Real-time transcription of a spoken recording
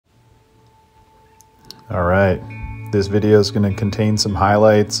All right, this video is going to contain some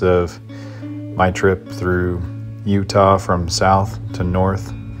highlights of my trip through Utah from south to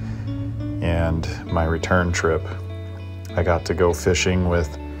north and my return trip. I got to go fishing with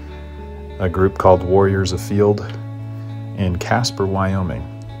a group called Warriors Afield in Casper, Wyoming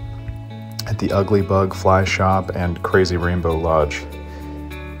at the Ugly Bug Fly Shop and Crazy Rainbow Lodge.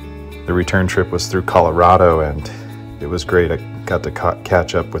 The return trip was through Colorado and it was great. I got to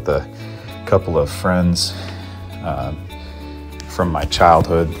catch up with a couple of friends from my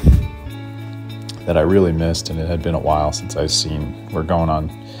childhood that I really missed, and it had been a while since I've seen. We're going on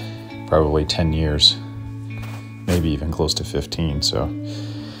probably 10 years, maybe even close to 15. So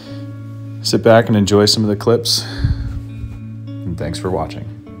sit back and enjoy some of the clips, and thanks for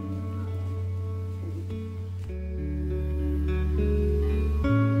watching.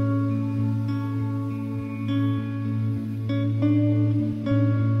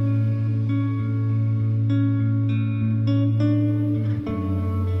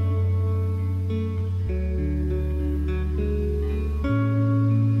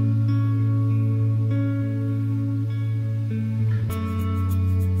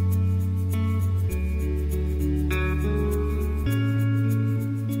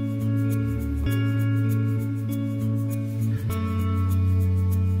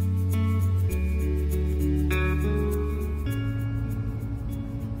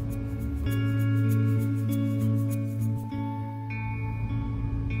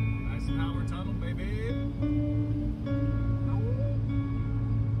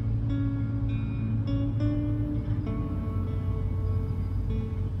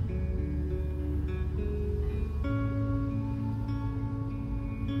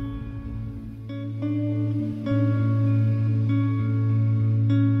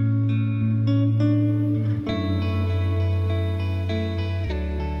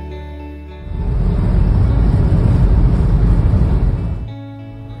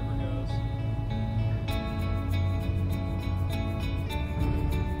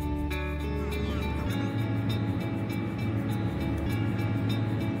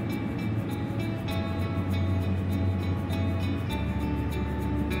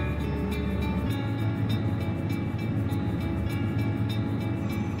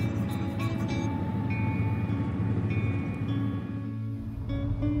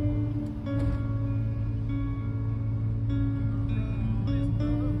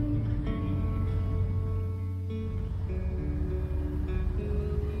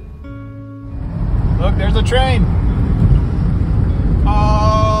 Look, there's a train.